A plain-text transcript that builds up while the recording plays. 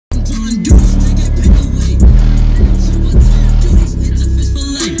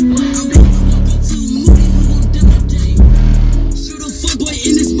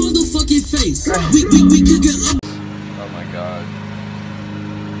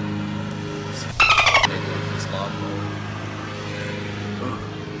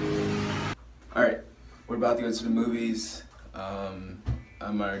Alright, we're about to go to the movies.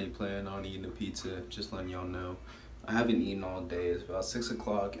 I'm already planning on eating a pizza, just letting y'all know. I haven't eaten all day. It's about 6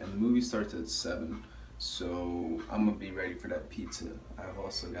 o'clock and the movie starts at 7. So I'm gonna be ready for that pizza. I've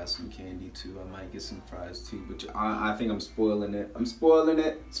also got some candy too. I might get some fries too, but I think I'm spoiling it. I'm spoiling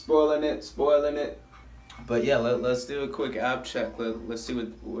it. But yeah, let's do a quick ab check. Let's see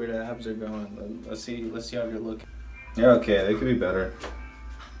where the abs are going. Let's see how they're looking. Yeah, okay, they could be better.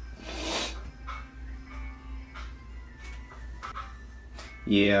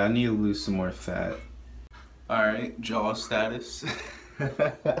 Yeah, I need to lose some more fat. Alright, jaw status.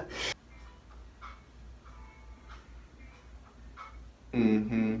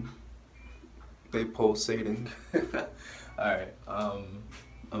 They pulsating. Alright,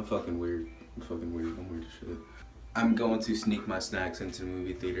 I'm fucking weird. I'm weird as shit. I'm going to sneak my snacks into the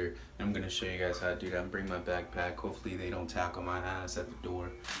movie theater. I'm gonna show you guys how to do that. I'm bring my backpack. Hopefully they don't tackle my ass at the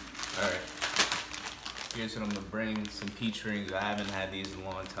door. Alright. Here's what I'm gonna bring, some peach rings. I haven't had these in a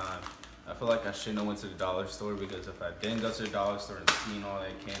long time. I feel like I shouldn't have went to the dollar store because if I didn't go to the dollar store and seen all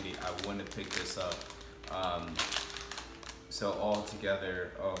that candy, I wouldn't have picked this up. So all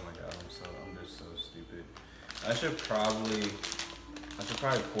together, oh my god, I'm just so stupid. I should probably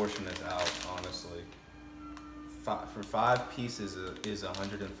portion this out, honestly. For 5 pieces is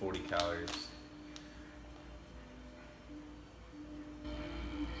 140 calories.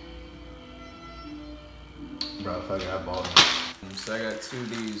 Bro, if I got ball. So I got 2 of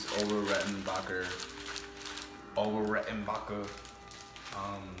these Over Rettenbacher.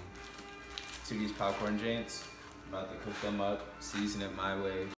 2 of these popcorn joints. About to cook them up, season it my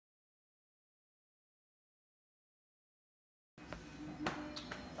way.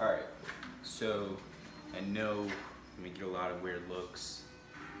 Alright, so I know I'm gonna get a lot of weird looks,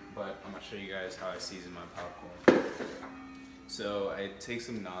 but I'm gonna show you guys how I season my popcorn. So I take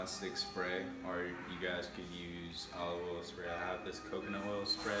some non-stick spray, or you guys could use olive oil spray. I have this coconut oil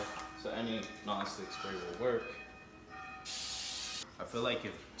spray, so any non-stick spray will work. I feel like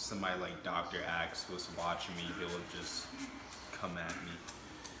if somebody like Dr. Axe was watching me, he would just come at me.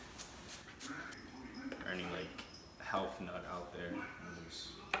 Or any like health nut out there.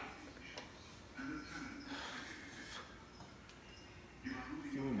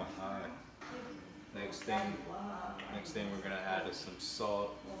 Feel my eye. Next thing we're gonna add is some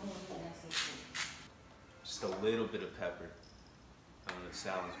salt. Just a little bit of pepper. I know it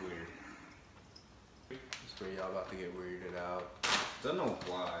sounds weird. That's where y'all about to get weirded out. Don't know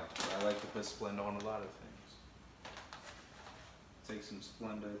why, but I like to put Splenda on a lot of things. Take some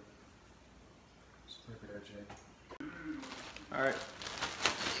Splenda. Just put it there, Jay. Alright.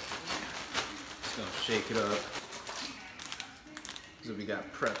 Just gonna shake it up. So we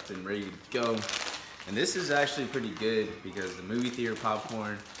got prepped and ready to go. And this is actually pretty good because the movie theater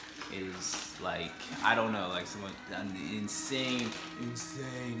popcorn is like, I don't know, like an insane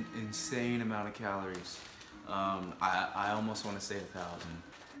amount of calories. I almost want to say 1,000.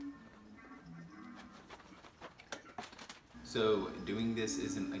 So doing this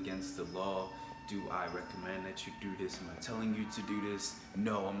isn't against the law. Do I recommend that you do this? Am I telling you to do this?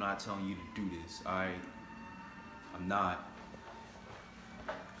 No, I'm not telling you to do this. I'm not.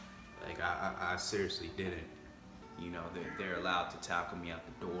 Like, I seriously didn't. You know, they're allowed to tackle me out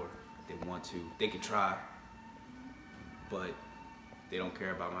the door if they want to. They can try, but they don't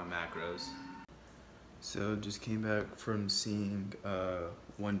care about my macros. So just came back from seeing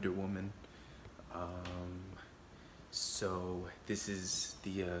Wonder Woman. So this is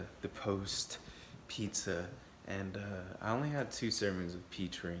the post pizza, and I only had 2 servings of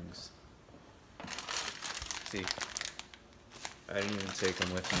peach rings. See, I didn't even take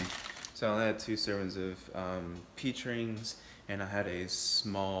them with me. So I only had 2 servings of peach rings, and I had a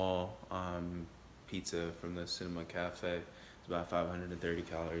small pizza from the Cinema Cafe. It's about 530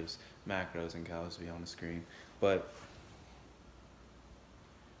 calories. Macros and calories will be on the screen, but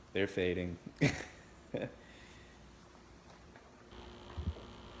they're fading.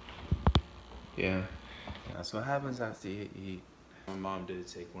 Yeah, that's what happens after you eat. My mom did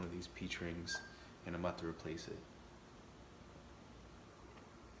take one of these peach rings, and I'm about to replace it.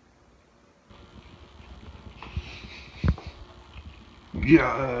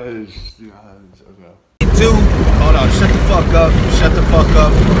 Yes, okay. Dude, hold on, shut the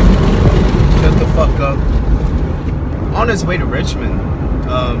fuck up, On his way to Richmond,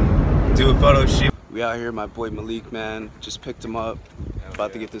 do a photo shoot. We out here, my boy Malik, man, just picked him up,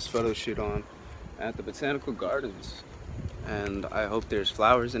 about to get this photo shoot on at the Botanical Gardens. And I hope there's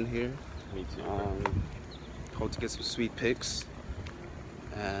flowers in here. Me too. Hope to get some sweet pics.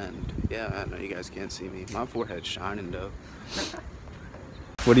 And yeah, I know you guys can't see me. My forehead's shining though.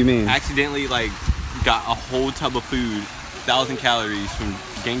 What do you mean? Accidentally like got a whole tub of food, 1,000 calories from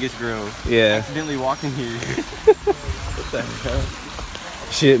Genghis Grill. Yeah. Accidentally walked in here. What the hell?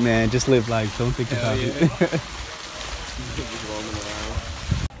 Shit, man. Just live life. Don't think about it. Just roaming around.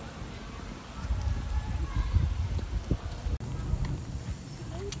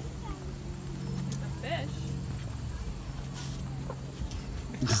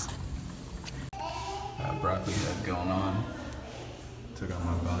 Broccoli head going on. Took out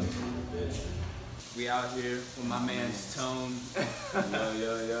my body. We out here with my man's Tone.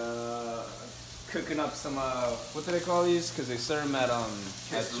 Cooking up some what do they call these? Cause they serve them at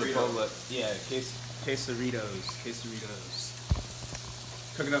Chipotle. Yeah, quesadillas.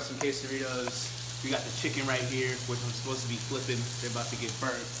 Cooking up some quesadillas. We got the chicken right here, which I'm supposed to be flipping. They're about to get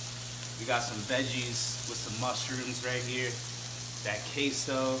burnt. We got some veggies with some mushrooms right here. That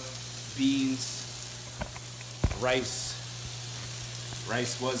queso, beans. Rice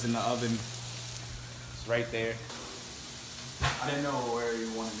was in the oven. It's right there. I didn't know where you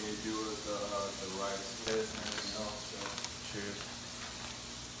wanted me to do with the rice, this and everything else. So True.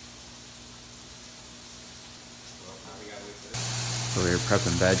 So we're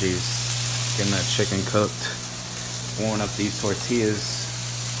prepping veggies, getting that chicken cooked, warming up these tortillas,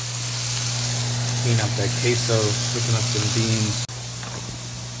 heating up that queso, cooking up some beans.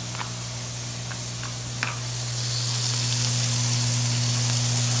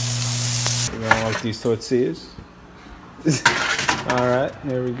 You don't like these tortillas? Alright,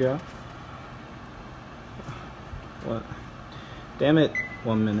 there we go. What? Damn it.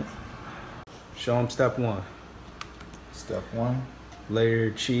 1 minute. Show them step one. step one.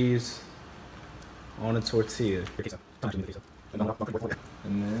 Layer cheese on a tortilla. And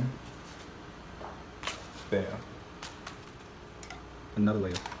then bam. Another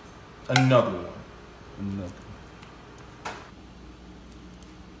layer. Another one. Another.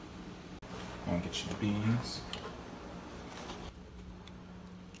 Gonna get you the beans.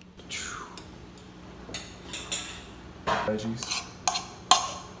 Veggies.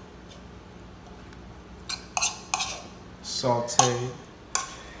 Saute.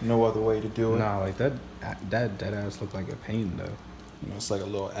 No other way to do it. Nah, like that ass look like a painting though. You know, it's like a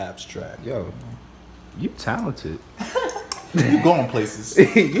little abstract. Yo, you talented. You going places.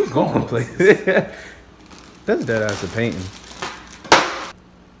 You going places. That's dead ass a painting.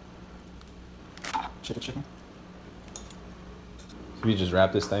 Chicken. So we just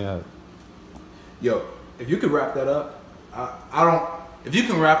wrap this thing up. Yo, if you could wrap that up, I don't. If you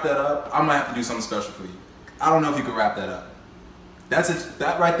can wrap that up, I might have to do something special for you. I don't know if you can wrap that up.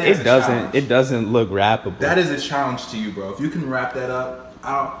 That right there. It doesn't. It doesn't look wrappable. That is a challenge to you, bro. If you can wrap that up,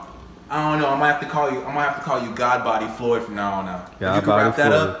 I don't know. I might have to call you. God Body Floyd from now on out. If you can wrap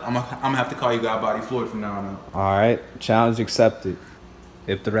that up, I'm gonna have to call you God Body Floyd from now on out. All right, challenge accepted.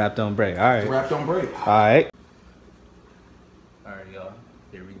 If the wrap don't break, all right. The wrap don't break. All right. All right, y'all.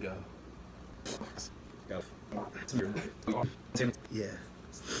 Here we go. Yeah.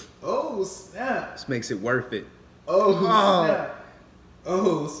 Oh snap! This makes it worth it. Oh snap!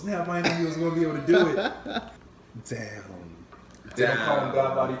 Oh snap! I didn't know he was gonna be able to do it. Damn. They don't call him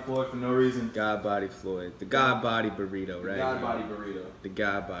God Body Floyd for no reason. God Body Floyd. The God Body burrito, right? God Body burrito. The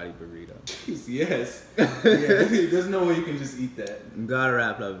God Body burrito. Yes. Yeah. There's no way you can just eat that. You gotta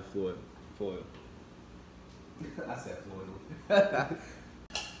wrap it up with foil. Foil. I said Floyd.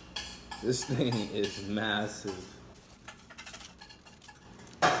 This thing is massive.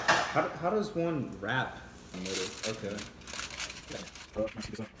 How does one wrap a little? Okay.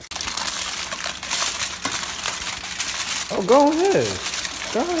 Oh, go ahead.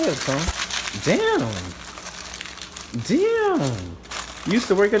 Go ahead, Tom. Damn. You used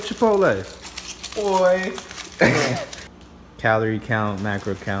to work at Chipotle. Boy. Calorie count,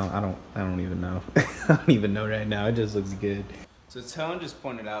 macro count. I don't even know. I don't even know right now. It just looks good. So Tone just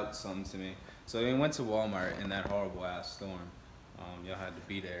pointed out something to me. So we went to Walmart in that horrible ass storm. Y'all had to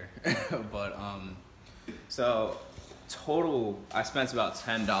be there. But so total, I spent about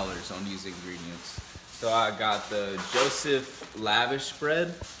 $10 on these ingredients. So I got the Joseph Lavish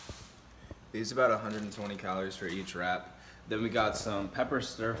bread. These are about 120 calories for each wrap. Then we got some pepper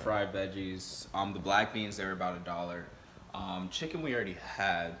stir-fried veggies. The black beans, they were about $1. Chicken we already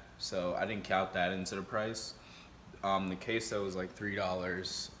had, so I didn't count that into the price. The queso was like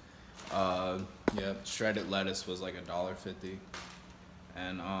 $3. Yeah, shredded lettuce was like $1.50.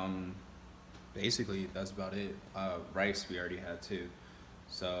 And basically that's about it. Rice we already had too.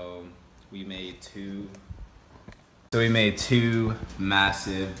 So we made two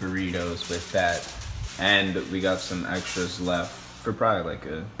massive burritos with that, and we got some extras left for probably like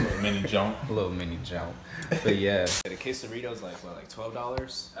a mini jump. A little mini jump. But yeah. The quesarito's like what, like $12?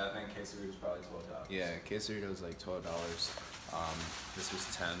 I think quesarito's probably $12. Yeah, quesarito's like $12. This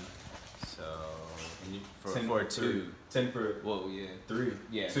was 10. So for two. 10 for well, yeah. 3.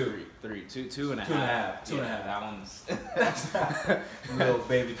 Yeah, two. Three. Two and a half. Two and a half. Two and a half. That one's little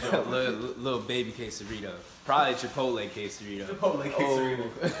baby jump. little baby quesarito. Probably Chipotle quesarito. Chipotle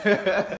quesarito.